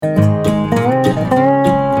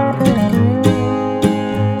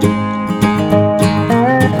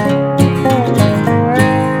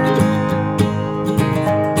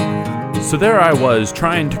there I was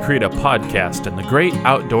trying to create a podcast in the great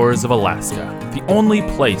outdoors of Alaska, the only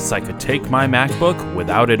place I could take my MacBook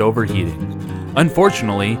without it overheating.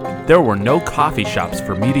 Unfortunately, there were no coffee shops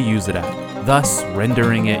for me to use it at, thus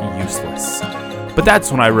rendering it useless. But that's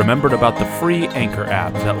when I remembered about the free Anchor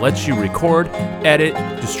app that lets you record, edit,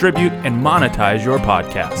 distribute, and monetize your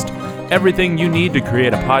podcast. Everything you need to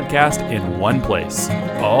create a podcast in one place,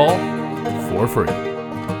 all for free.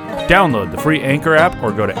 Download the free Anchor app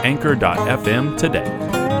or go to anchor.fm today.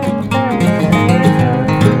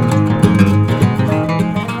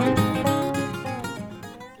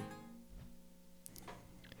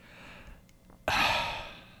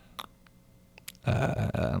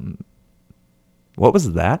 What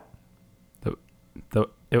was that?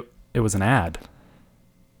 It was an ad.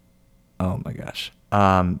 Oh my gosh.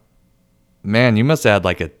 Man, you must have had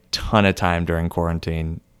like a ton of time during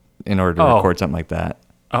quarantine in order to record something like that.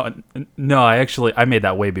 Oh no, I made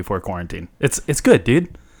that way before quarantine. It's good,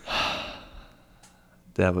 dude.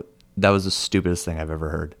 That was the stupidest thing I've ever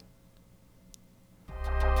heard.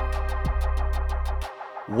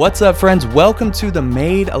 What's up, friends? Welcome to the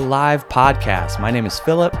Made Alive podcast. My name is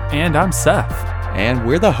Philip. And I'm Seth. And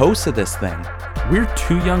we're the hosts of this thing. We're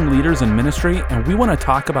two young leaders in ministry, and we want to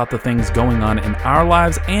talk about the things going on in our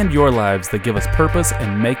lives and your lives that give us purpose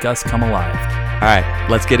and make us come alive. All right,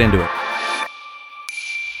 let's get into it.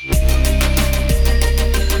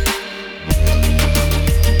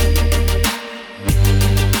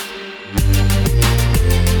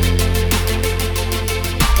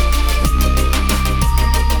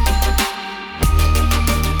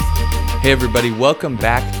 Hey everybody, welcome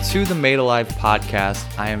back to the Made Alive podcast.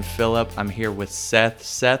 I am Philip. I'm here with Seth.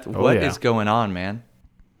 Seth, what is going on, man?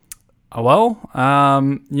 Well,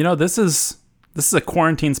 this is a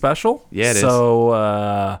quarantine special. Yeah, it is. So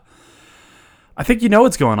I think you know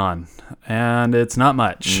what's going on, and it's not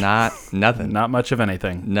much. Nothing. Not much of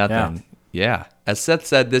anything. Nothing. Yeah. As Seth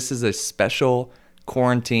said, this is a special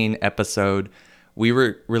quarantine episode. We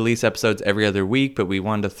release episodes every other week, but we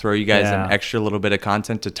wanted to throw you guys an extra little bit of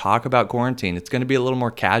content to talk about quarantine. It's going to be a little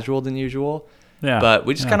more casual than usual, but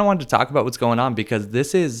we just kind of wanted to talk about what's going on because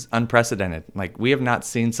this is unprecedented. Like, we have not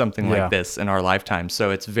seen something like this in our lifetime.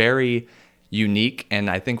 So it's very unique, and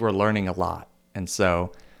I think we're learning a lot. And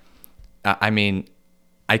so,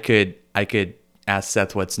 I could ask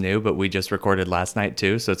Seth what's new, but we just recorded last night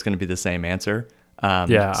too, so it's going to be the same answer.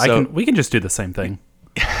 We can just do the same thing.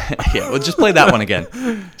 Yeah, well, just play that one again.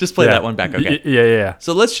 Just play that one back. Okay. Yeah.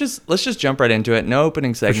 So let's just jump right into it. No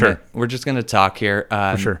opening segment. For sure. We're just gonna talk here.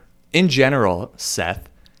 For sure. In general, Seth,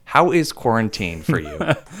 how is quarantine for you?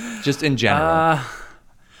 Just in general.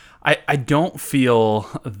 I don't feel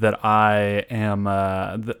that I am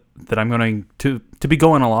that I'm going to be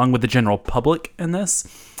going along with the general public in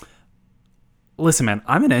this. Listen, man,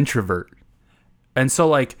 I'm an introvert, and so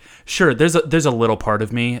like, sure, there's a little part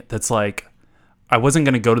of me that's like, I wasn't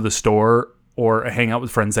going to go to the store or hang out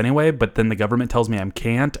with friends anyway, but then the government tells me I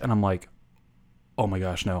can't, and I'm like, oh my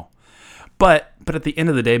gosh, no. But at the end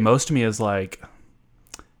of the day, most of me is like,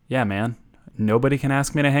 yeah, man, nobody can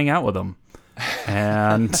ask me to hang out with them.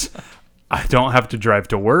 And I don't have to drive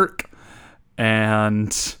to work,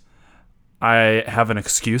 and I have an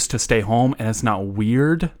excuse to stay home, and it's not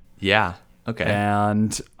weird. Yeah. Okay.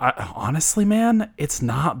 And honestly, man, it's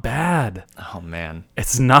not bad. Oh, man.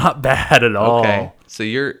 It's not bad at all. Okay. So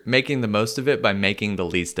you're making the most of it by making the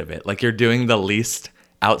least of it. Like, you're doing the least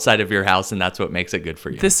outside of your house, and that's what makes it good for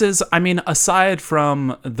you. This is, aside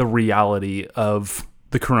from the reality of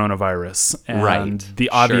the coronavirus and the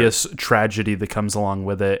obvious tragedy that comes along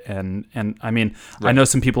with it. And I know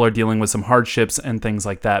some people are dealing with some hardships and things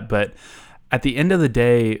like that. But at the end of the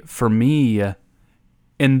day, for me,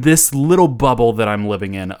 in this little bubble that I'm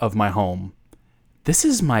living in of my home, this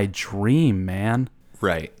is my dream, man.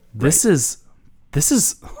 Right. This is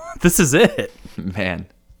it. Man,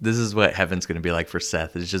 this is what heaven's going to be like for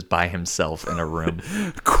Seth. It's just by himself in a room.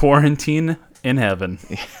 Quarantine in heaven.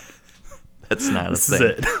 That's not a thing. This is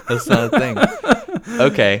it. That's not a thing.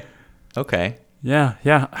 Okay.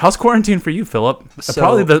 Yeah. How's quarantine for you, Philip?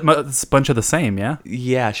 Probably a bunch of the same, yeah?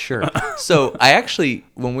 Yeah, sure. So I actually,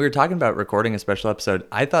 when we were talking about recording a special episode,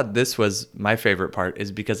 I thought this was my favorite part,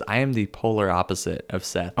 is because I am the polar opposite of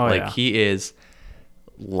Seth. He is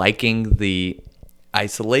liking the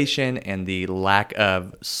isolation and the lack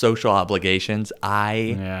of social obligations.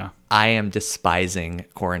 I am despising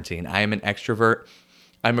quarantine. I am an extrovert.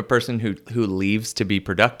 I'm a person who leaves to be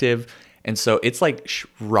productive. And so it's like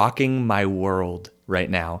rocking my world right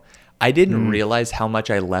now. I didn't realize how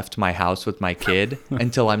much I left my house with my kid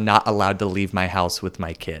until I'm not allowed to leave my house with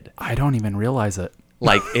my kid. I don't even realize it.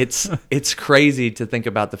 Like it's crazy to think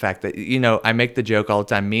about the fact that, you know, I make the joke all the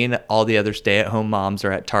time. Me and all the other stay-at-home moms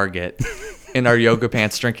are at Target in our yoga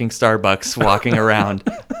pants, drinking Starbucks, walking around.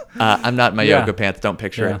 I'm not in my yoga pants. Don't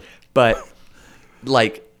picture it. But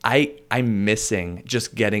like I'm missing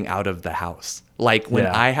just getting out of the house. Like when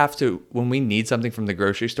when we need something from the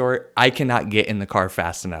grocery store, I cannot get in the car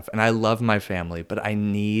fast enough. And I love my family, but I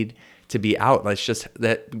need to be out.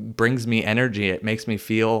 That brings me energy. It makes me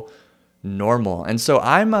feel normal. And so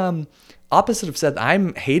I'm opposite of Seth.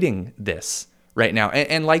 I'm hating this right now.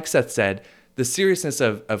 And like Seth said, the seriousness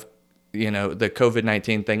of you know, the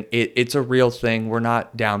COVID-19 thing, it's a real thing. We're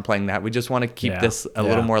not downplaying that. We just want to keep this a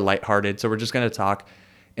little more lighthearted. So we're just going to talk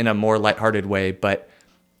in a more lighthearted way. But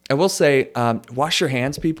I will say, wash your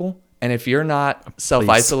hands, people. And if you're not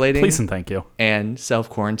self-isolating, please and thank you, and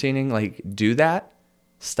self-quarantining, like do that.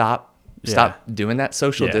 Stop doing that.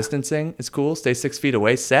 Social distancing is cool. Stay 6 feet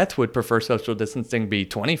away. Seth would prefer social distancing be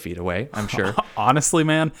 20 feet away, I'm sure. Honestly,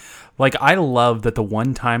 man, like I love that the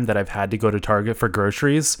one time that I've had to go to Target for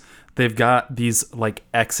groceries, they've got these like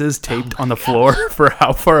X's taped on the floor for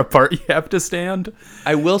how far apart you have to stand.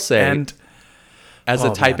 I will say, as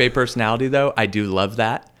a type A personality, though, I do love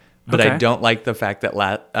that. But I don't like the fact that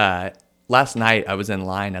last night I was in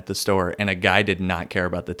line at the store and a guy did not care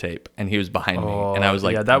about the tape and he was behind me. And I was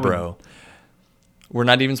like, bro, we're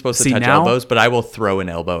not even supposed to touch elbows, but I will throw an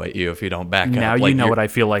elbow at you if you don't back up. Now you know what I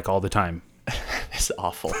feel like all the time. It's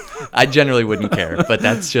awful. I generally wouldn't care, but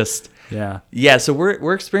that's just... Yeah, so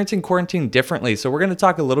we're experiencing quarantine differently. So we're going to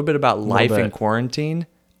talk a little bit about life in quarantine.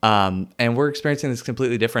 And we're experiencing this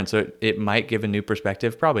completely different. So it might give a new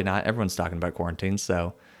perspective. Probably not. Everyone's talking about quarantine.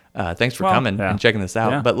 So thanks for coming and checking this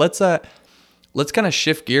out. Yeah. But let's kind of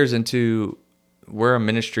shift gears into, we're a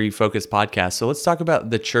ministry focused podcast. So let's talk about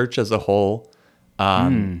the church as a whole.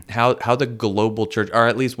 How the global church, or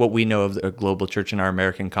at least what we know of the global church in our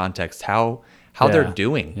American context, how they're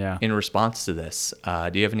doing in response to this.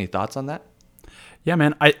 Do you have any thoughts on that? Yeah,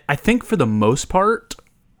 man. I think for the most part,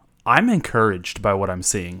 I'm encouraged by what I'm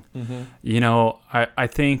seeing. Mm-hmm. You know, I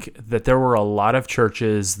think that there were a lot of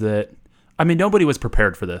churches that, I mean, nobody was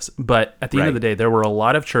prepared for this, but at the end of the day, there were a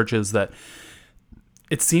lot of churches that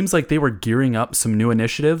it seems like they were gearing up some new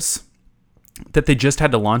initiatives that they just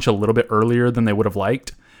had to launch a little bit earlier than they would have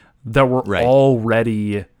liked, that were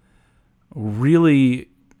already really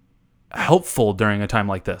helpful during a time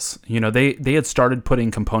like this. You know, they had started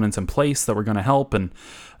putting components in place that were going to help, and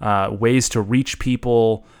ways to reach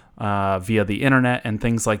people via the internet and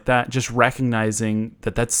things like that, just recognizing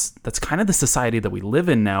that that's kind of the society that we live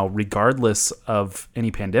in now, regardless of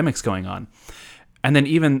any pandemics going on. And then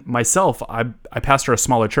even myself, I pastor a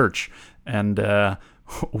smaller church, and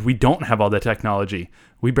we don't have all the technology.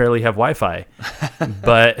 We barely have Wi-Fi.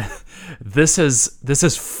 But this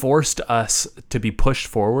has forced us to be pushed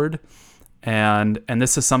forward. And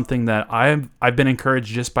this is something that I've been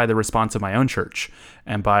encouraged just by the response of my own church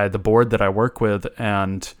and by the board that I work with,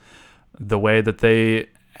 and the way that they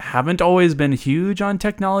haven't always been huge on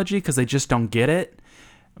technology because they just don't get it.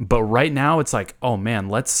 But right now it's like, oh man,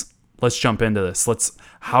 let's jump into this.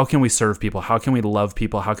 How can we serve people? How can we love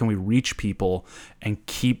people? How can we reach people and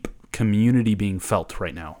keep community being felt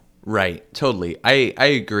right now? Right. Totally. I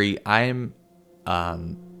agree. I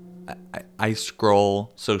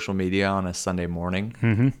scroll social media on a Sunday morning,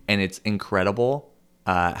 and it's incredible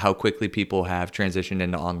how quickly people have transitioned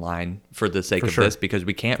into online for the sake of this, because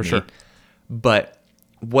we can't meet. Sure. But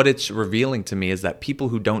what it's revealing to me is that people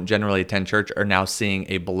who don't generally attend church are now seeing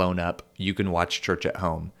a blown up, you can watch church at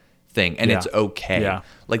home thing, and it's okay. Yeah.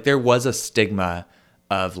 Like there was a stigma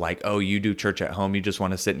of like, oh, you do church at home, you just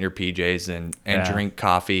want to sit in your PJs and drink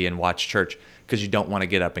coffee and watch church because you don't want to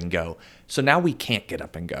get up and go. So now we can't get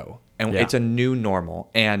up and go, and it's a new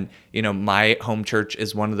normal. And you know, my home church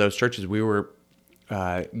is one of those churches. We were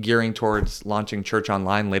gearing towards launching church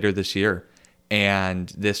online later this year, and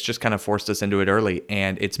this just kind of forced us into it early,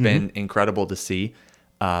 and it's been incredible to see.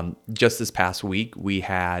 Just this past week, we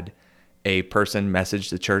had a person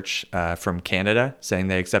message the church from Canada saying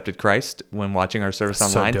they accepted Christ when watching our service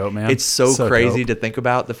online. So dope, man. It's so crazy to think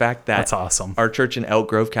about the fact that that's awesome. Our church in Elk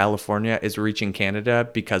Grove, California is reaching Canada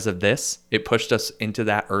because of this. It pushed us into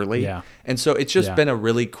that early. Yeah. And so it's just been a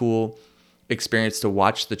really cool experience to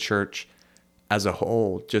watch the church as a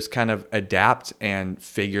whole just kind of adapt and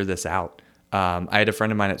figure this out. I had a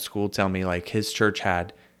friend of mine at school tell me like his church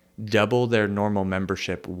had double their normal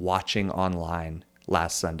membership watching online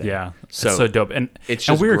last Sunday. Yeah. So dope. And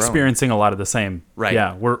we're experiencing a lot of the same. Right.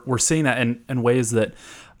 Yeah. We're seeing that in ways that,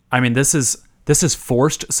 I mean, this has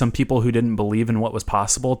forced some people who didn't believe in what was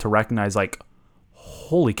possible to recognize like,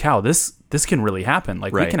 holy cow, this can really happen.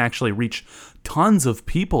 Like we can actually reach tons of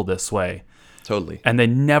people this way. Totally. And they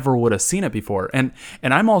never would have seen it before. And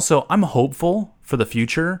I'm hopeful for the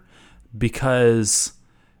future because,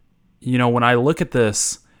 you know, when I look at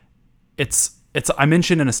this, I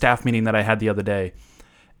mentioned in a staff meeting that I had the other day,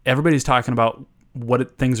 everybody's talking about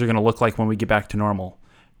what things are going to look like when we get back to normal.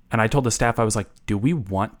 And I told the staff, I was like, do we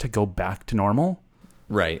want to go back to normal?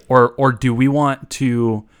 Right. Or do we want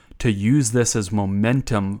to use this as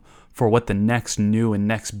momentum for what the next new and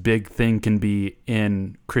next big thing can be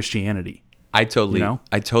in Christianity? I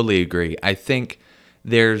totally agree. I think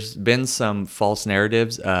there's been some false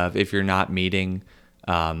narratives of if you're not meeting,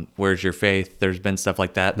 where's your faith? There's been stuff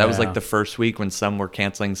like that. That was like the first week when some were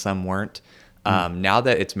canceling, some weren't. Now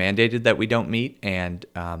that it's mandated that we don't meet, and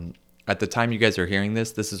at the time you guys are hearing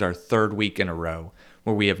this, this is our third week in a row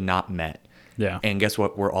where we have not met. Yeah. And guess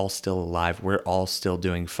what? We're all still alive. We're all still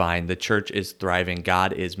doing fine. The church is thriving.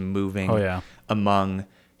 God is moving among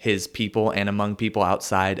his people and among people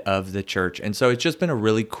outside of the church. And so it's just been a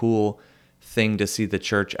really cool thing to see the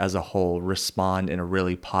church as a whole respond in a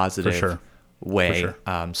really positive way. For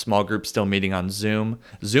sure. Small groups still meeting on Zoom.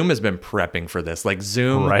 Zoom has been prepping for this. Like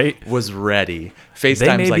Zoom was ready.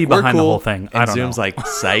 FaceTime's like, we're cool. The whole thing. And Zoom's like,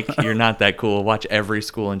 psych, you're not that cool. Watch every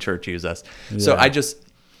school and church use us. Yeah. So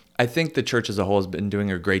I think the church as a whole has been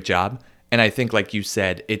doing a great job. And I think, like you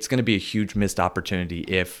said, it's going to be a huge missed opportunity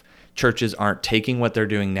if churches aren't taking what they're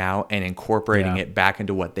doing now and incorporating it back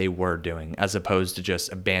into what they were doing, as opposed to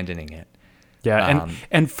just abandoning it. Yeah,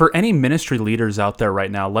 and for any ministry leaders out there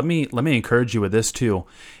right now, let me encourage you with this too,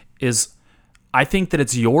 is I think that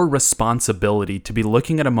it's your responsibility to be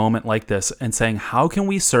looking at a moment like this and saying, how can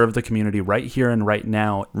we serve the community right here and right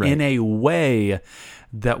now in a way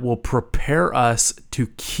that will prepare us to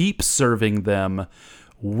keep serving them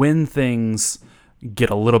when things get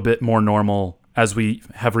a little bit more normal as we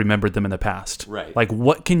have remembered them in the past. Right. Like,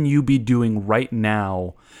 what can you be doing right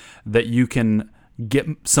now that you can get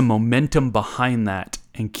some momentum behind that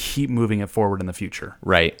and keep moving it forward in the future?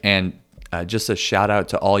 Right. And just a shout out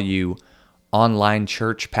to all you online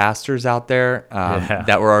church pastors out there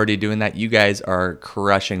that were already doing that. You guys are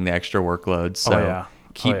crushing the extra workload. So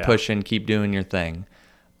keep pushing, keep doing your thing.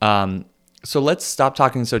 So let's stop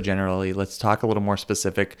talking so generally. Let's talk a little more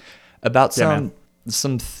specific about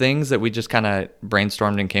some things that we just kind of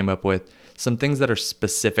brainstormed and came up with, some things that are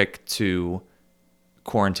specific to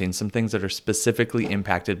quarantine, some things that are specifically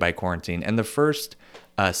impacted by quarantine. And the first,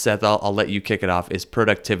 Seth, I'll let you kick it off, is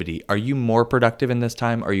productivity. Are you more productive in this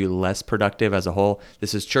time? Are you less productive as a whole?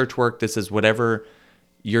 This is church work. This is whatever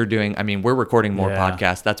you're doing. I mean, we're recording more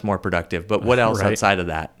podcasts. That's more productive. But what else outside of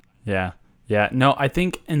that? Yeah. Yeah. No, I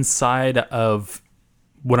think inside of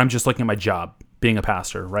when I'm just looking at my job, being a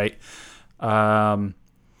pastor, right? To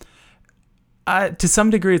some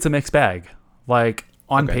degree, it's a mixed bag. Like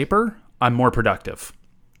on paper, I'm more productive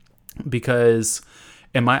because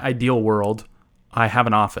in my ideal world, I have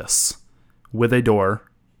an office with a door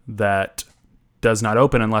that does not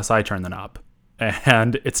open unless I turn the knob,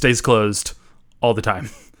 and it stays closed all the time.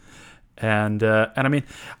 And I mean,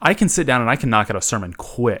 I can sit down and I can knock out a sermon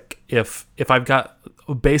quick. If I've got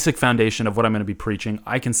a basic foundation of what I'm going to be preaching,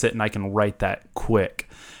 I can sit and I can write that quick.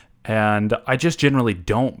 And I just generally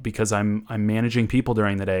don't, because I'm managing people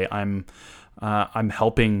during the day. I'm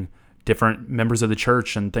helping different members of the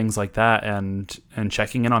church and things like that, and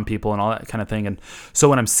checking in on people and all that kind of thing. And so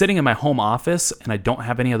when I'm sitting in my home office and I don't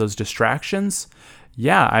have any of those distractions,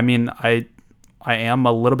 I mean, I am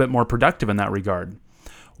a little bit more productive in that regard.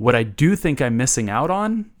 What I do think I'm missing out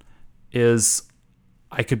on is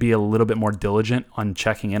I could be a little bit more diligent on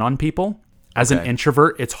checking in on people. As an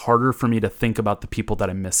introvert, it's harder for me to think about the people that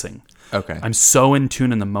I'm missing. Okay. I'm so in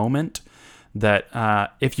tune in the moment that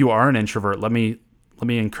if you are an introvert, let me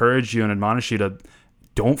encourage you and admonish you to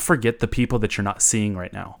don't forget the people that you're not seeing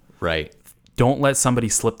right now. Right. Don't let somebody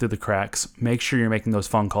slip through the cracks. Make sure you're making those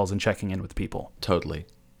phone calls and checking in with people. Totally.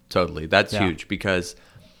 That's huge, because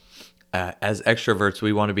as extroverts,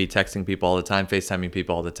 we want to be texting people all the time, FaceTiming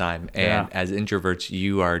people all the time. And as introverts,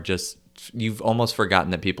 you've almost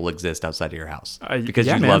forgotten that people exist outside of your house because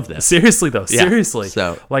you love this. Seriously though, seriously.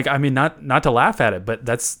 So, like, I mean, not to laugh at it, but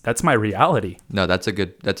that's my reality. No, that's a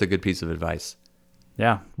good piece of advice.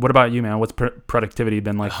 Yeah. What about you, man? What's productivity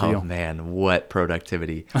been like for you? Oh man, what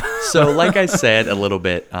productivity. So like I said a little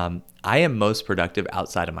bit, I am most productive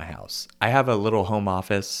outside of my house. I have a little home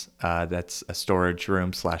office that's a storage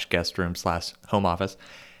room / guest room / home office.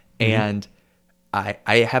 And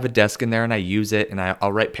I have a desk in there and I use it, and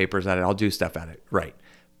I'll write papers at it. I'll do stuff at it. Right.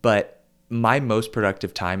 But my most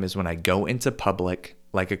productive time is when I go into public,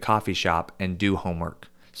 like a coffee shop, and do homework.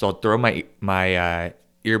 So I'll throw my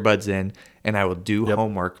earbuds in and I will do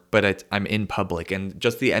homework, but I'm in public, and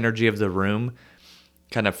just the energy of the room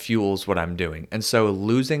kind of fuels what I'm doing. And so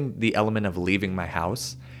losing the element of leaving my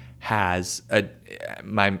house has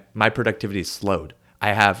my productivity is slowed.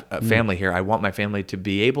 I have a family here. I want my family to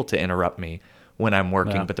be able to interrupt me when I'm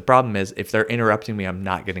working. But the problem is, if they're interrupting me, I'm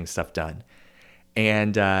not getting stuff done.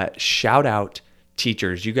 And shout out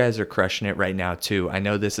teachers. You guys are crushing it right now too. I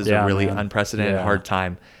know this is a really unprecedented hard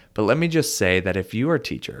time, but let me just say that if you are a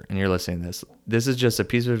teacher and you're listening to this, this is just a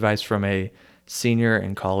piece of advice from a senior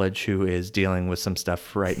in college who is dealing with some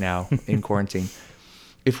stuff right now in quarantine.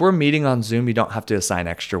 If we're meeting on Zoom, you don't have to assign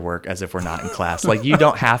extra work as if we're not in class. Like, you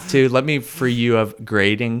don't have to. Let me free you of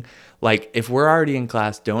grading. Like, if we're already in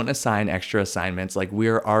class, don't assign extra assignments. Like,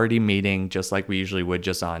 we're already meeting just like we usually would,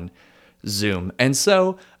 just on Zoom. And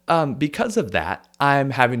so because of that,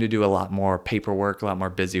 I'm having to do a lot more paperwork, a lot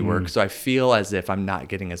more busy work. So I feel as if I'm not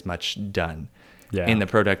getting as much done in the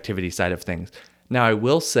productivity side of things. Now, I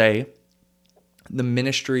will say the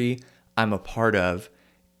ministry I'm a part of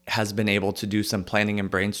has been able to do some planning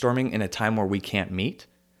and brainstorming in a time where we can't meet.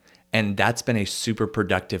 And that's been a super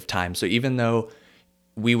productive time. So even though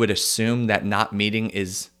we would assume that not meeting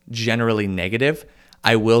is generally negative,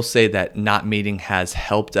 I will say that not meeting has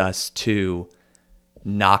helped us to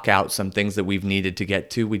knock out some things that we've needed to get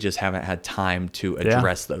to. We just haven't had time to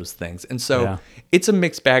address those things. And so it's a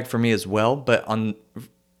mixed bag for me as well, but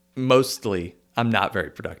mostly I'm not very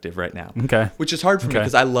productive right now. Okay. Which is hard for me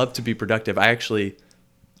because I love to be productive. I actually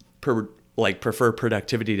prefer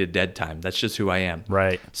productivity to dead time. That's just who I am.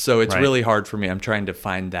 Right. So it's really hard for me. I'm trying to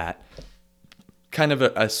find that kind of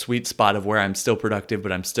a sweet spot of where I'm still productive,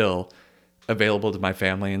 but I'm still available to my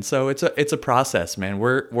family. And so it's a process, man.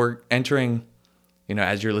 We're entering,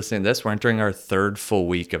 as you're listening to this, we're entering our third full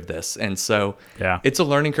week of this. And so it's a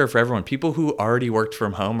learning curve for everyone. People who already worked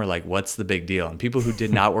from home are like, what's the big deal? And people who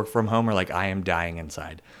did not work from home are like, I am dying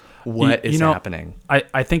inside. What is happening?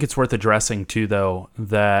 I think it's worth addressing too, though,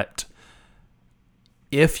 that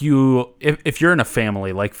if you're in a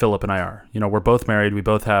family like Philip and I are, we're both married, we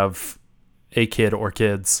both have a kid or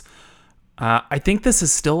kids. I think this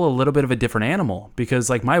is still a little bit of a different animal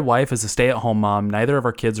because, like, my wife is a stay-at-home mom. Neither of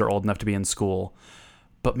our kids are old enough to be in school.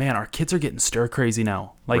 But man, our kids are getting stir crazy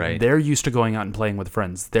now. Like, they're used to going out and playing with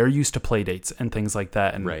friends. They're used to play dates and things like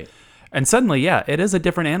that. And suddenly, it is a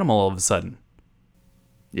different animal all of a sudden.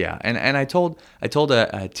 Yeah, and I told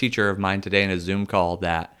a teacher of mine today in a Zoom call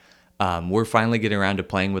that we're finally getting around to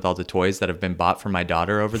playing with all the toys that have been bought for my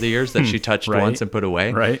daughter over the years that she touched once and put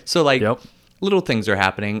away. Right. So little things are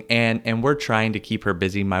happening, and we're trying to keep her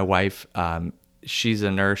busy. My wife, she's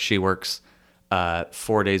a nurse. She works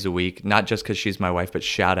 4 days a week, not just because she's my wife, but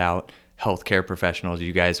shout out healthcare professionals.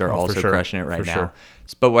 You guys are also crushing it right now. Sure.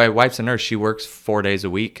 But my wife's a nurse. She works 4 days a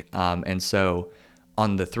week, and so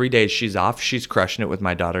on the 3 days she's off, she's crushing it with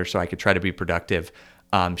my daughter so I could try to be productive.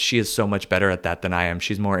 She is so much better at that than I am.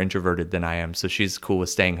 She's more introverted than I am, so she's cool with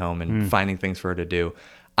staying home and finding things for her to do.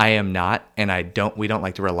 I am not, and we don't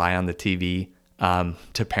like to rely on the TV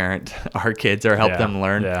to parent our kids or help them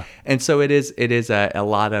learn. Yeah. And so it is a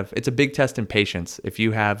lot of, it's a big test in patience. If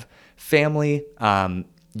you have family,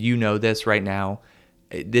 this right now,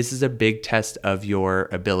 this is a big test of your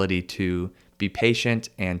ability to be patient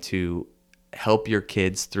and to help your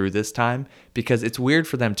kids through this time, because it's weird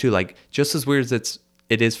for them too. Like, just as weird as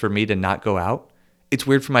it is for me to not go out, it's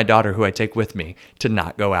weird for my daughter, who I take with me, to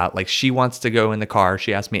not go out. Like, she wants to go in the car.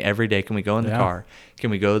 She asks me every day, can we go in the car?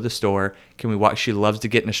 Can we go to the store? Can we walk? She loves to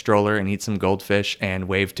get in a stroller and eat some goldfish and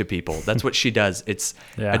wave to people. That's what she does. It's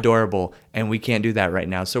adorable. And we can't do that right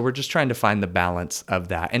now. So we're just trying to find the balance of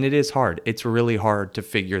that. And it is hard. It's really hard to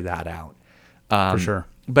figure that out. For sure.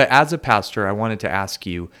 But as a pastor, I wanted to ask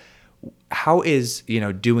you, how is,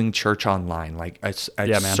 doing church online, like a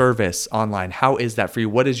service online? How is that for you?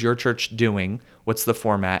 What is your church doing? What's the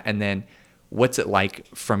format? And then what's it like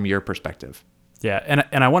from your perspective? Yeah.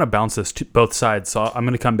 And I want to bounce this to both sides. So I'm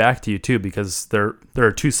going to come back to you too, because there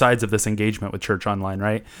are two sides of this engagement with church online,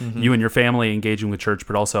 right? Mm-hmm. You and your family engaging with church,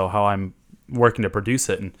 but also how I'm working to produce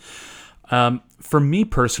it. And for me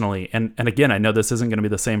personally, and again, I know this isn't going to be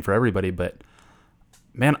the same for everybody, but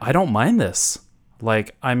man, I don't mind this.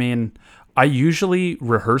 Like, I mean, I usually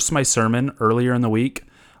rehearse my sermon earlier in the week.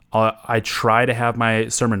 I try to have my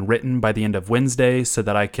sermon written by the end of Wednesday so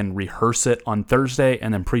that I can rehearse it on Thursday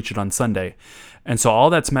and then preach it on Sunday. And so all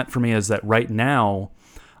that's meant for me is that right now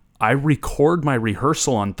I record my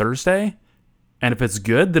rehearsal on Thursday, and if it's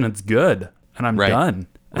good, then it's good, and I'm done.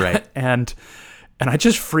 Right. And I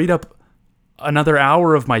just freed up another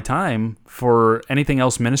hour of my time for anything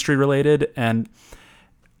else ministry related, and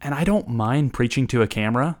I don't mind preaching to a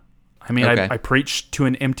camera. I mean, Okay. I preach to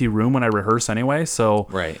an empty room when I rehearse anyway, so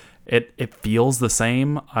Right. it feels the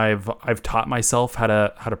same. I've taught myself how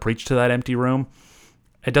to preach to that empty room.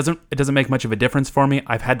 It doesn't make much of a difference for me.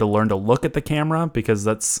 I've had to learn to look at the camera because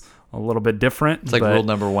that's a little bit different. It's like rule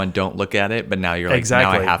number 1, don't look at it. But now you're like,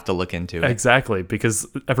 Exactly. now I have to look into it. Exactly, because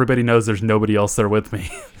everybody knows there's nobody else there with me.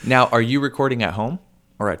 Now, are you recording at home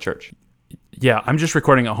or at church? Yeah, I'm just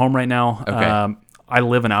recording at home right now. Okay. I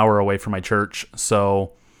live an hour away from my church,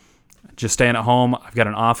 so just staying at home. I've got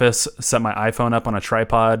an office, set my iPhone up on a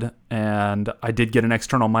tripod, and I did get an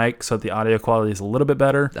external mic, so the audio quality is a little bit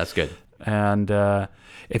better. That's good. And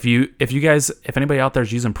if anybody out there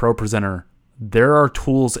is using ProPresenter, there are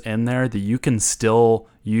tools in there that you can still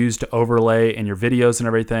use to overlay in your videos and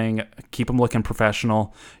everything. Keep them looking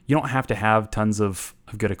professional. You don't have to have tons of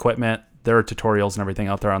good equipment. There are tutorials and everything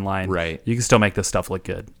out there online. Right. You can still make this stuff look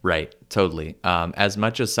good. Right. Totally. As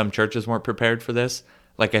much as some churches weren't prepared for this,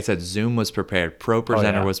 like I said, Zoom was prepared.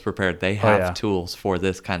 ProPresenter was prepared. They have tools for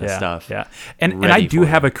this kind of stuff. Yeah. And I do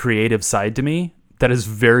have a creative side to me that is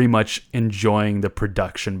very much enjoying the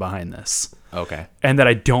production behind this. Okay. And that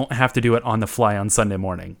I don't have to do it on the fly on Sunday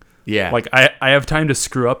morning. Yeah. Like I have time to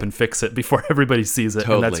screw up and fix it before everybody sees it.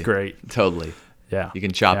 Totally. And that's great. Totally. Yeah. You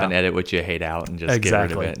can chop and edit what you hate out and just get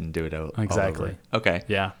rid of it and do it all Exactly. over. Okay.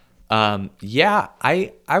 Yeah. Yeah,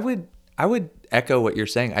 I would echo what you're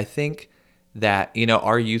saying. I think that,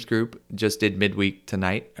 our youth group just did midweek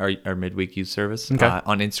tonight, our midweek youth service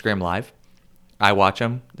on Instagram Live. I watch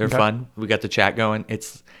them. They're fun. We got the chat going.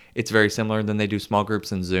 It's very similar than they do small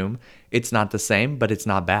groups in Zoom. It's not the same, but it's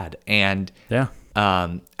not bad. And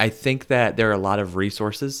I think that there are a lot of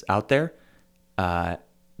resources out there.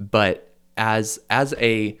 But as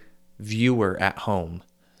a viewer at home,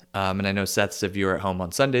 and I know Seth's a viewer at home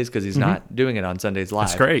on Sundays because he's not doing it on Sundays live.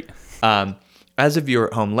 That's great. As a viewer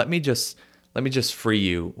at home, let me just free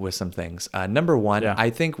you with some things. Number one, I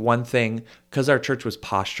think one thing, because our church was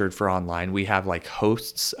postured for online, we have like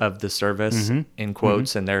hosts of the service in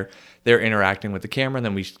quotes, and they're interacting with the camera, and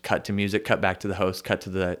then we cut to music, cut back to the host, cut to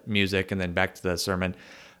the music, and then back to the sermon.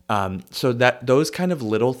 So that those kind of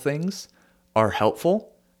little things are helpful.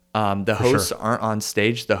 The hosts aren't on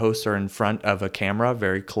stage. The hosts are in front of a camera,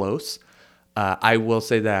 very close. I will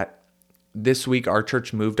say that this week our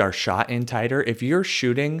church moved our shot in tighter. If you're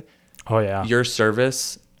shooting your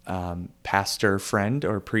service, pastor, friend,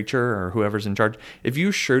 or preacher, or whoever's in charge, if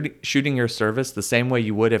you're shooting your service the same way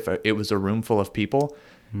you would if it was a room full of people,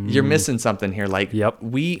 you're missing something here. Like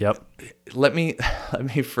let me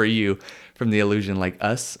free you from the illusion. Like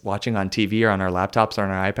us watching on TV or on our laptops or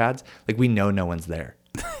on our iPads, like we know no one's there.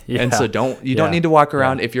 And so don't need to walk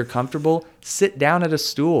around. If you're comfortable, sit down at a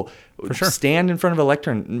stool, stand in front of a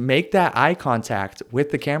lectern, make that eye contact with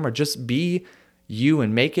the camera, just be you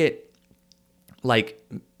and make it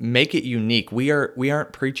unique. We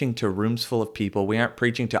aren't preaching to rooms full of people. We aren't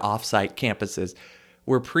preaching to offsite campuses.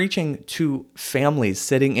 We're preaching to families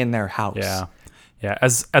sitting in their house. Yeah. Yeah.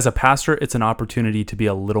 As a pastor, it's an opportunity to be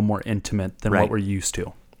a little more intimate than what we're used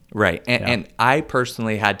to. Right. And I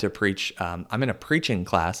personally had to preach. I'm in a preaching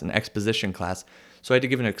class, an exposition class. So I had to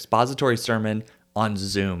give an expository sermon on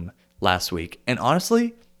Zoom last week. And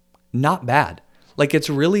honestly, not bad. Like, it's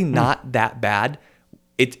really not that bad.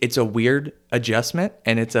 It's a weird adjustment,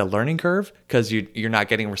 and it's a learning curve because you're not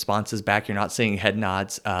getting responses back. You're not seeing head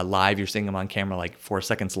nods live. You're seeing them on camera like 4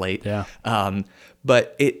 seconds late. Yeah.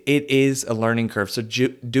 But it is a learning curve. So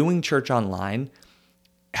doing church online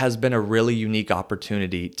has been a really unique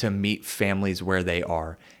opportunity to meet families where they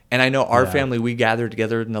are. And I know our family, we gather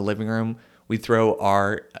together in the living room. We throw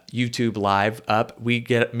our YouTube live up. Me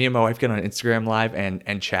and my wife get on Instagram live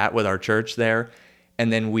and chat with our church there.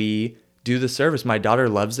 And then we do the service. My daughter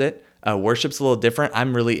loves it. Worship's a little different.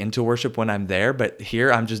 I'm really into worship when I'm there, but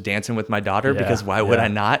here I'm just dancing with my daughter because why would I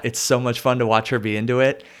not? It's so much fun to watch her be into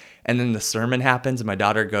it. And then the sermon happens and my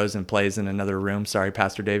daughter goes and plays in another room. Sorry,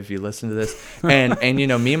 Pastor Dave, if you listen to this. And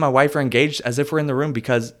me and my wife are engaged as if we're in the room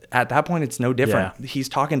because at that point it's no different. Yeah. He's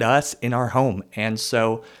talking to us in our home. And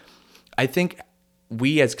so I think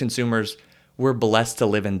we as consumers, we're blessed to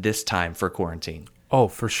live in this time for quarantine. Oh,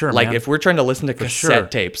 for sure, Like, man. if we're trying to listen to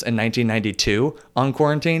cassette tapes in 1992 on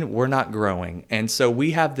quarantine, we're not growing. And so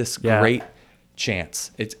we have this great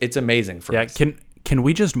chance. It's amazing for us. Can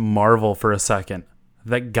we just marvel for a second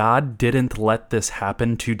that God didn't let this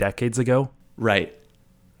happen 2 decades ago? Right.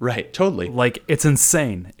 Totally. Like, it's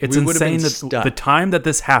insane. It's insane that the time that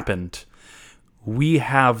this happened, we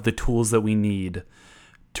have the tools that we need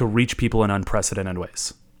to reach people in unprecedented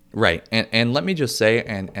ways. Right. And let me just say,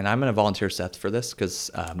 and I'm going to volunteer Seth for this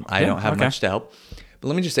because I don't have much to help. But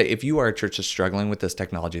let me just say, if you are a church that's struggling with this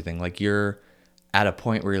technology thing, like you're at a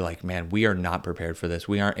point where you're like, man, we are not prepared for this.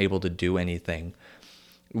 We aren't able to do anything.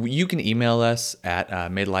 You can email us at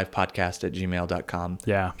madelifepodcast@gmail.com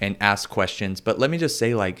and ask questions. But let me just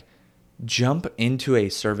say, like, jump into a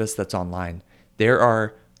service that's online. There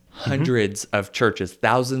are hundreds of churches,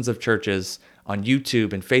 thousands of churches on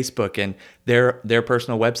YouTube and Facebook and their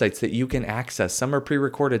personal websites that you can access. Some are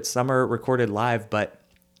pre-recorded, some are recorded live, but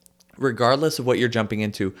regardless of what you're jumping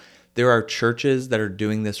into, there are churches that are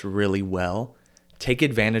doing this really well. Take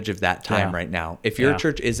advantage of that time right now. If your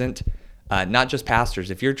church isn't, not just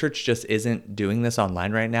pastors, if your church just isn't doing this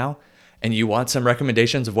online right now and you want some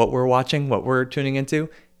recommendations of what we're watching, what we're tuning into,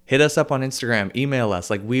 hit us up on Instagram, email us.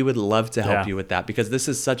 Like, we would love to help you with that because this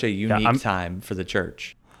is such a unique time for the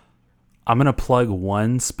church. I'm going to plug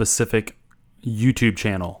one specific YouTube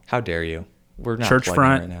channel. How dare you? We're not Church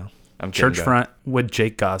Front right now. Church Front with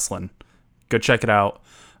Jake Goslin. Go check it out.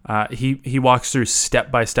 He walks through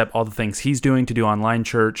step by step all the things he's doing to do online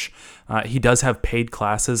church. He does have paid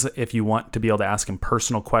classes if you want to be able to ask him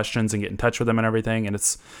personal questions and get in touch with him and everything. And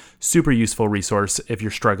it's super useful resource if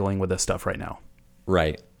you're struggling with this stuff right now.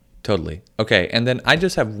 Right. Totally. Okay. And then I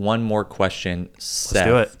just have one more question, Seth. Let's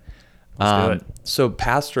do it. So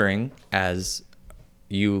pastoring, as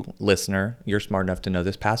you listener, you're smart enough to know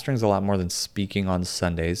this. Pastoring is a lot more than speaking on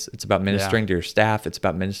Sundays. It's about ministering to your staff. It's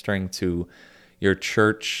about ministering to your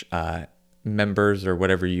church members or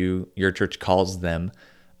whatever your church calls them.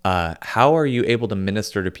 How are you able to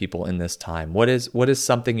minister to people in this time? What is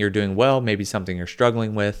something you're doing well? Maybe something you're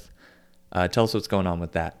struggling with. Tell us what's going on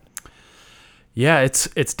with that. Yeah,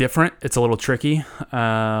 it's different. It's a little tricky,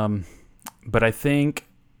 but I think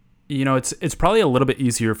it's probably a little bit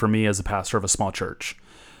easier for me as a pastor of a small church,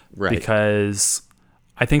 right? Because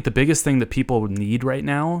I think the biggest thing that people need right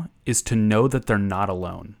now is to know that they're not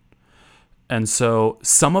alone. And so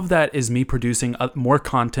some of that is me producing more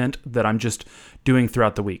content that I'm just doing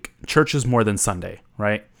throughout the week. Church is more than Sunday,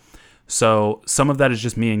 right? So some of that is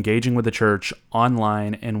just me engaging with the church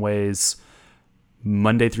online in ways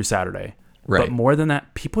Monday through Saturday. Right. But more than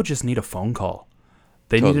that, people just need a phone call.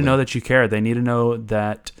 They need to know that you care. They need to know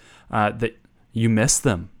that that you miss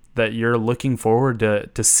them, that you're looking forward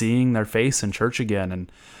to seeing their face in church again.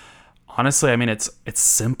 And honestly, I mean, it's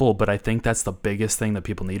simple, but I think that's the biggest thing that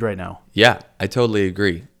people need right now. Yeah, I totally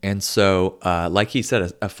agree. And so, like he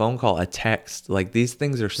said, a phone call, a text, like these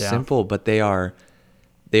things are simple, but they are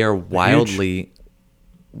wildly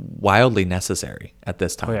necessary at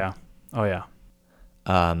this time. Oh yeah.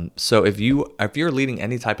 So if you're leading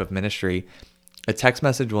any type of ministry, a text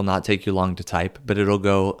message will not take you long to type, but it'll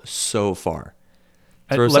go so far.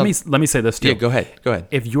 Let me say this too. Yeah, go ahead.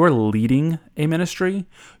 If you're leading a ministry,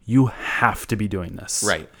 you have to be doing this.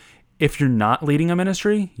 Right. If you're not leading a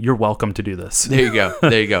ministry, you're welcome to do this. There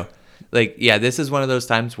you go. Like, yeah, this is one of those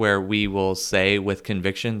times where we will say with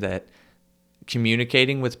conviction that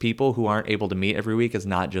communicating with people who aren't able to meet every week is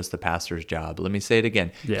not just the pastor's job. Let me say it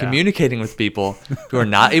again. Yeah. Communicating with people who are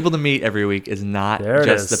not able to meet every week is not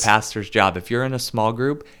just the pastor's job. If you're in a small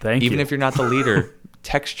group, even if you're not the leader,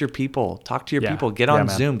 text your people, talk to your people, get on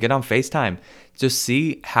Zoom, get on FaceTime. Just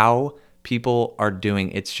see how people are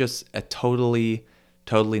doing. It's just a totally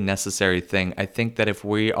necessary thing. I think that if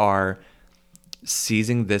we are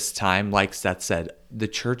seizing this time, like Seth said, the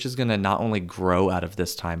church is going to not only grow out of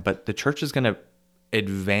this time, but the church is going to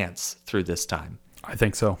advance through this time. I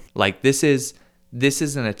think so. Like this is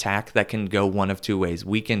an attack that can go one of two ways.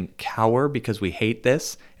 We can cower because we hate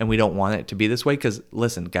this and we don't want it to be this way. Because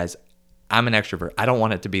listen, guys, I'm an extrovert. I don't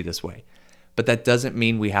want it to be this way. But that doesn't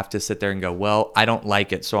mean we have to sit there and go, well, I don't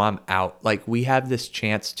like it, so I'm out. Like we have this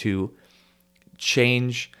chance to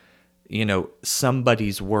change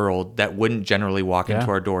somebody's world that wouldn't generally walk into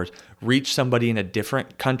our doors, reach somebody in a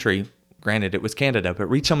different country. Granted, it was Canada, but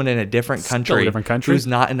reach someone in a different country who's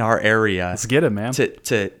not in our area. Let's get it, man.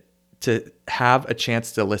 To have a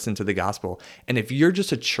chance to listen to the gospel. And if you're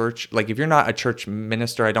just a church, like if you're not a church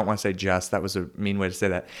minister, I don't want to say just, that was a mean way to say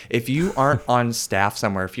that. If you aren't on staff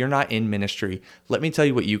somewhere, if you're not in ministry, let me tell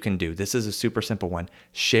you what you can do. This is a super simple one.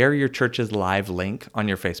 Share your church's live link on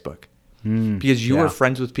your Facebook. Because you are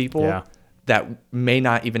friends with people that may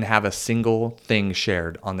not even have a single thing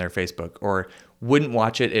shared on their Facebook or wouldn't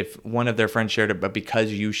watch it if one of their friends shared it, but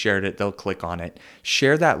because you shared it, they'll click on it.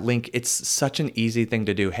 Share that link. It's such an easy thing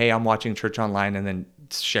to do. Hey, I'm watching church online, and then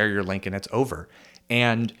share your link and it's over.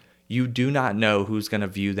 And you do not know who's going to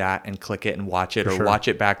view that and click it and watch it watch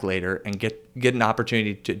it back later and get an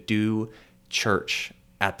opportunity to do church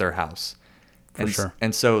at their house.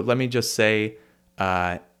 And so let me just say,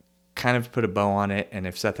 kind of put a bow on it, and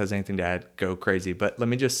if Seth has anything to add, go crazy. But let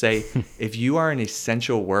me just say, if you are an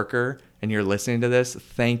essential worker and you're listening to this,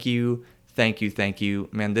 thank you thank you.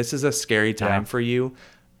 Man, this is a scary time for you.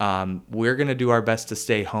 We're going to do our best to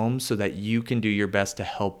stay home so that you can do your best to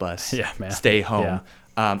help us stay home.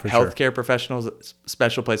 Healthcare professionals,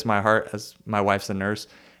 special place in my heart, as my wife's a nurse.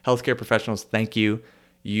 Healthcare professionals, thank you.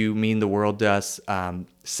 You mean the world to us.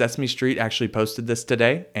 Sesame Street actually posted this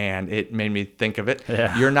today, and it made me think of it.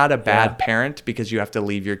 Yeah. You're not a bad parent because you have to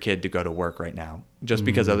leave your kid to go to work right now, just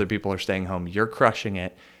because other people are staying home. You're crushing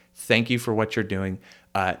it. Thank you for what you're doing.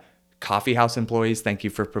 Coffee house employees, thank you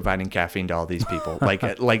for providing caffeine to all these people.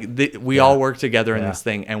 We all work together in this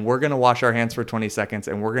thing, and we're going to wash our hands for 20 seconds,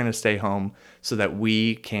 and we're going to stay home so that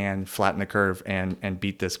we can flatten the curve and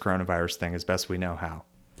beat this coronavirus thing as best we know how.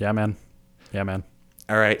 Yeah, man.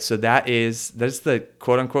 All right, so that's the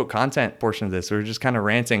quote-unquote content portion of this. We're just kind of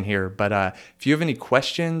ranting here, but if you have any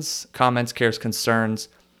questions, comments, cares, concerns,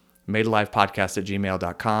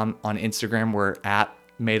 madealivepodcast@gmail.com. On Instagram, we're at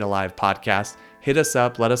madealivepodcast. Hit us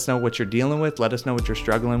up. Let us know what you're dealing with. Let us know what you're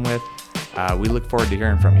struggling with. We look forward to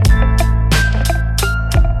hearing from you.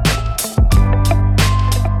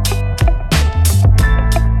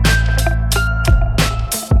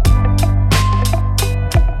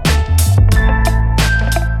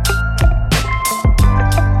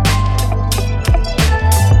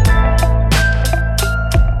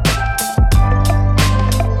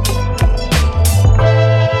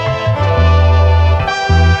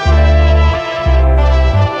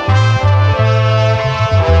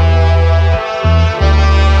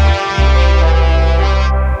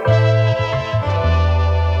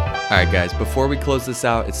 Guys, before we close this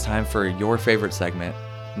out, it's time for your favorite segment,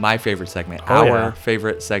 my favorite segment,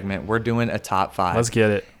 favorite segment. We're doing a top 5. Let's get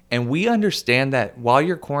it. And we understand that while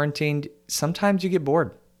you're quarantined, sometimes you get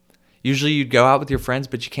bored. Usually you'd go out with your friends,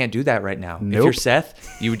 but you can't do that right now. Nope. If you're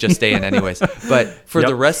Seth, you would just stay in anyways. But for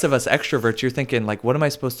the rest of us extroverts, you're thinking, like, what am I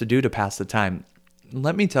supposed to do to pass the time?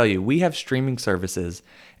 Let me tell you, we have streaming services,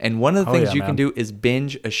 and one of the things you can do is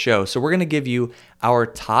binge a show. So we're going to give you our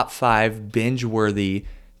top 5 binge-worthy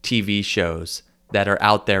TV shows that are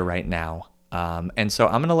out there right now. And so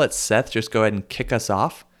I'm going to let Seth just go ahead and kick us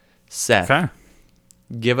off. Seth,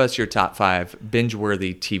 give us your top 5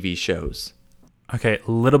 binge-worthy TV shows. Okay,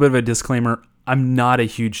 a little bit of a disclaimer. I'm not a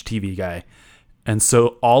huge TV guy. And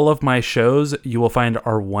so all of my shows you will find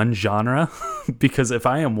are one genre because if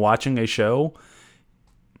I am watching a show,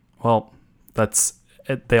 well,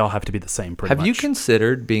 they all have to be the same pretty much. Have you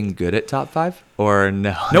considered being good at top 5 or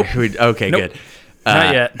no? Nope. Okay, nope. Good.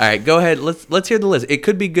 Not yet. All right, go ahead. Let's hear the list. It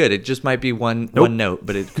could be good. It just might be one note,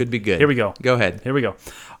 but it could be good. Here we go. Go ahead. Here we go.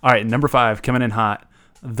 All right, number 5, coming in hot,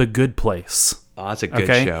 The Good Place. Oh, that's a good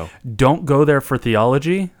show. Don't go there for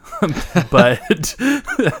theology, but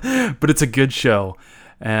it's a good show.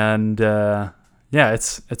 And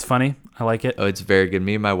it's funny. I like it. Oh, it's very good.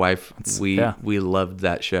 Me and my wife, we loved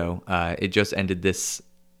that show. It just ended this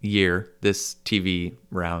year, this TV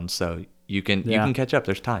round, so you can catch up.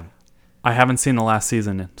 There's time. I haven't seen the last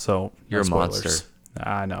season, so you're a monster.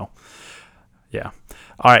 I know. Yeah.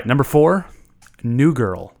 All right, number 4, New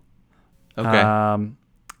Girl. Okay.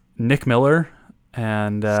 Nick Miller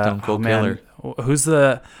and Stone Cold Killer. Who's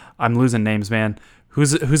I'm losing names, man.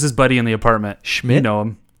 Who's his buddy in the apartment? Schmidt? You know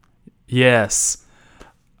him. Yes.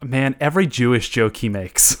 Man, every Jewish joke he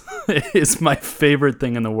makes is my favorite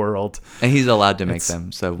thing in the world. And he's allowed to make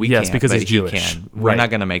them, so we can't. Yes, because he's Jewish. Can. We're not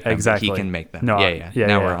going to make them, exactly. But he can make them. No,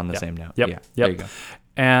 now we're on the same note. Yep. Yeah, there you go.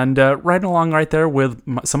 And right along right there with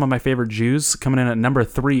some of my favorite Jews, coming in at number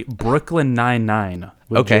 3, Brooklyn Nine-Nine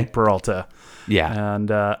with Jake Peralta. Yeah. And,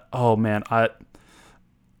 oh, man,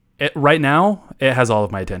 right now, it has all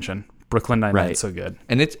of my attention. Brooklyn Nine-Nine is so good.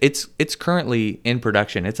 And it's currently in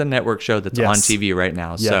production. It's a network show that's on TV right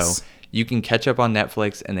now. Yes. So you can catch up on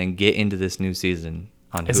Netflix and then get into this new season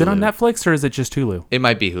on Hulu. Is it on Netflix or is it just Hulu? It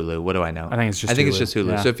might be Hulu. What do I know? I think it's just Hulu.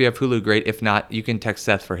 Yeah. So if you have Hulu, great. If not, you can text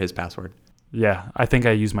Seth for his password. Yeah, I think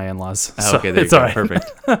I use my in-laws. So okay, there you go. All right.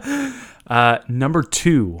 Perfect. Number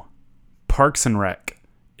 2, Parks and Rec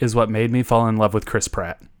is what made me fall in love with Chris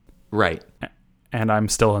Pratt. Right. And I'm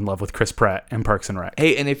still in love with Chris Pratt and Parks and Rec.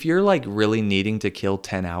 Hey, and if you're like really needing to kill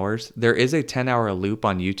 10 hours, there is a 10-hour loop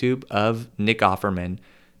on YouTube of Nick Offerman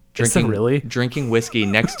drinking whiskey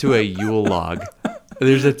next to a Yule log.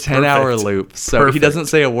 There's a 10-hour loop. So he doesn't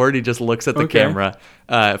say a word. He just looks at the camera.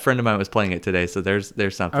 A friend of mine was playing it today, so there's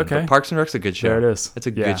something. Okay. But Parks and Rec's a good show. There it is. It's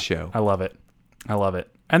a good show. I love it.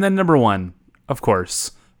 And then number 1, of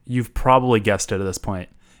course, you've probably guessed it at this point,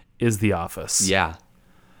 is The Office. Yeah,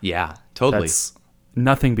 totally.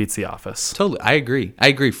 Nothing beats The Office. Totally. I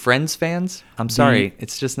agree. Friends fans, I'm sorry.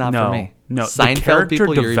 It's just not for me. No, Seinfeld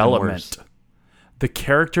people, you're even worse. The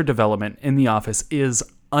character development in The Office is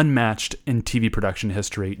unmatched in TV production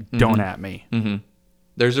history. Don't at me. Mm-hmm.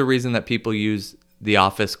 There's a reason that people use The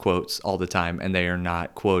Office quotes all the time, and they are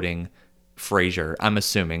not quoting Frasier. I'm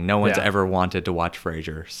assuming no one's ever wanted to watch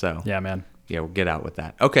Frasier. So yeah, man. Yeah, we'll get out with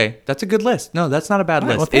that. Okay, that's a good list. No, that's not a bad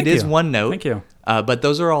list. Well, it is one note. Thank you. But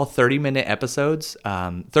those are all 30-minute episodes,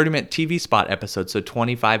 30-minute TV spot episodes, so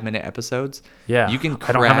 25-minute episodes. Yeah, you can.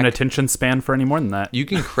 I don't have an attention span for any more than that. You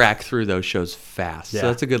can crack through those shows fast. Yeah. So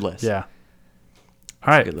that's a good list. Yeah.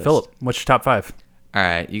 All right, Philip, what's your top 5? All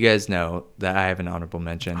right, you guys know that I have an honorable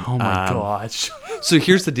mention. Oh my gosh. So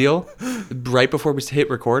here's the deal. Right before we hit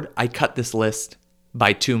record, I cut this list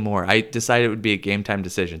by 2 more. I decided it would be a game time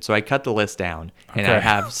decision. So I cut the list down, and I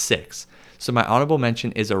have 6. So my honorable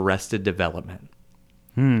mention is Arrested Development.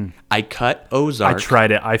 I cut Ozark. I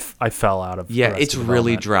tried it. I fell out of it's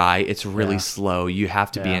really dry. It's really slow. You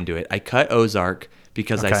have to be into it. I cut Ozark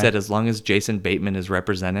because I said as long as Jason Bateman is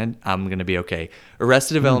represented, I'm going to be okay.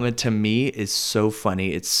 Arrested Development to me is so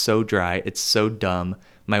funny. It's so dry. It's so dumb.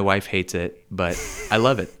 My wife hates it, but I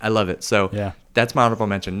love it. I love it. So that's my honorable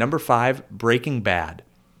mention. Number 5, Breaking Bad.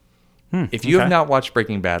 If you have not watched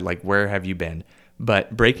Breaking Bad, like where have you been?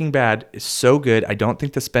 But Breaking Bad is so good. I don't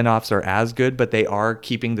think the spinoffs are as good, but they are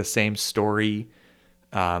keeping the same story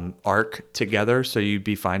arc together, so you'd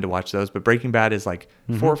be fine to watch those. But Breaking Bad is like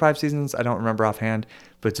 4 or 5 seasons. I don't remember offhand,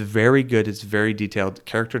 but it's very good. It's very detailed.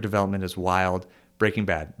 Character development is wild. Breaking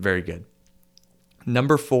Bad, very good.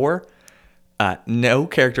 Number 4, no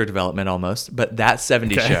character development almost, but That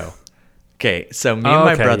 70s Show. Okay, so me and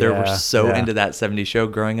my brother were so into That 70s Show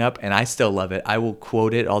growing up, and I still love it. I will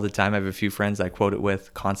quote it all the time. I have a few friends I quote it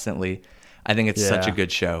with constantly. I think it's such a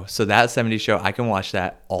good show. So That 70s Show, I can watch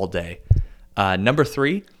that all day. Number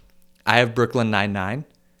 3, I have Brooklyn Nine-Nine.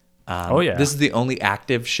 This is the only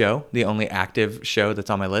active show that's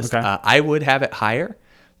on my list. Okay. I would have it higher,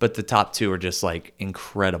 but the top 2 are just like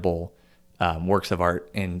incredible works of art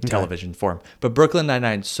in television form. But Brooklyn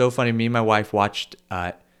Nine-Nine, so funny. Me and my wife watched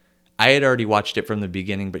I had already watched it from the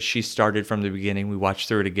beginning, but she started from the beginning. We watched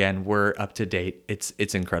through it again. We're up to date.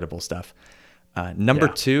 It's incredible stuff. Number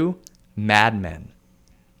 2, Mad Men.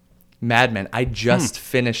 Mad Men. I just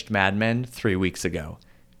finished Mad Men 3 weeks ago,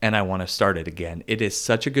 and I want to start it again. It is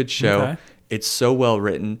such a good show. Okay. It's so well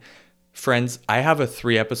written. Friends, I have a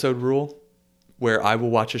 3-episode rule where I will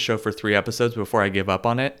watch a show for 3 episodes before I give up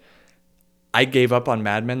on it. I gave up on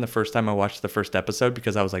Mad Men the first time I watched the first episode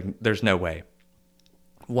because I was like, there's no way.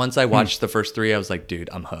 Once I watched the first 3, I was like, dude,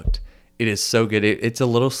 I'm hooked. It is so good. It's a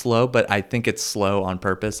little slow, but I think it's slow on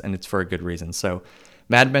purpose, and it's for a good reason. So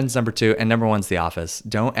Mad Men's number 2, and number 1's The Office.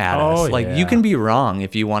 Don't add us. Like, you can be wrong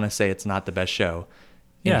if you want to say it's not the best show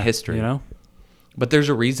in history. You know? But there's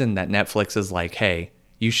a reason that Netflix is like, hey,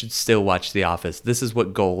 you should still watch The Office. This is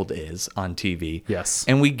what gold is on TV. Yes.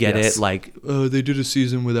 And we get it. Like, oh, they did a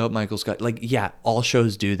season without Michael Scott. Like, yeah, all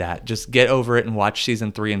shows do that. Just get over it and watch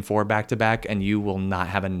season 3 and 4 back to back, and you will not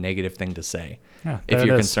have a negative thing to say if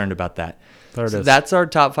you're concerned about that. There it is. That's our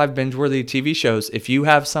top 5 binge-worthy TV shows. If you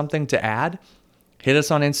have something to add, hit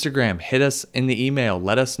us on Instagram. Hit us in the email.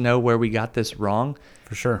 Let us know where we got this wrong.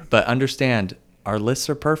 For sure. But understand, our lists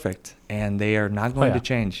are perfect, and they are not going to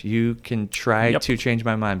change. You can try to change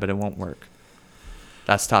my mind, but it won't work.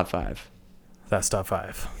 That's top 5. That's top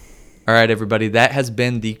 5. All right, everybody. That has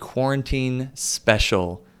been the quarantine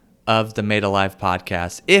special of the Made Alive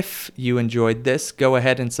podcast. If you enjoyed this, go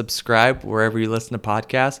ahead and subscribe wherever you listen to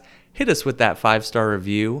podcasts. Hit us with that 5-star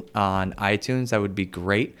review on iTunes. That would be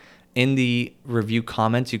great. In the review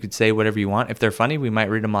comments, you could say whatever you want. If they're funny, we might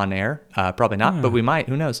read them on air. Probably not, but we might.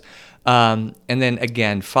 Who knows? And then,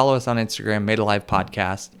 again, follow us on Instagram, Made Alive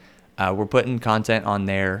Podcast. We're putting content on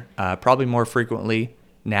there probably more frequently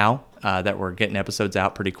now that we're getting episodes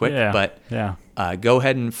out pretty quick. Go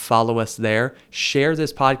ahead and follow us there. Share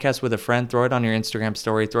this podcast with a friend. Throw it on your Instagram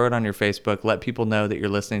story. Throw it on your Facebook. Let people know that you're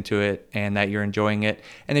listening to it and that you're enjoying it.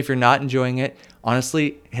 And if you're not enjoying it,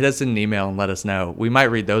 honestly, hit us an email and let us know. We might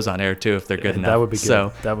read those on air too if they're good enough. That would be good.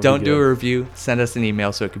 So don't do a review. Send us an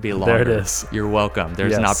email so it could be longer. There it is. You're welcome.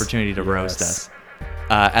 There's an opportunity to roast us.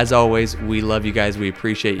 As always, we love you guys. We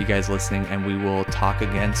appreciate you guys listening, and we will talk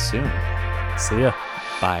again soon. See ya.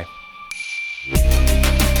 Bye.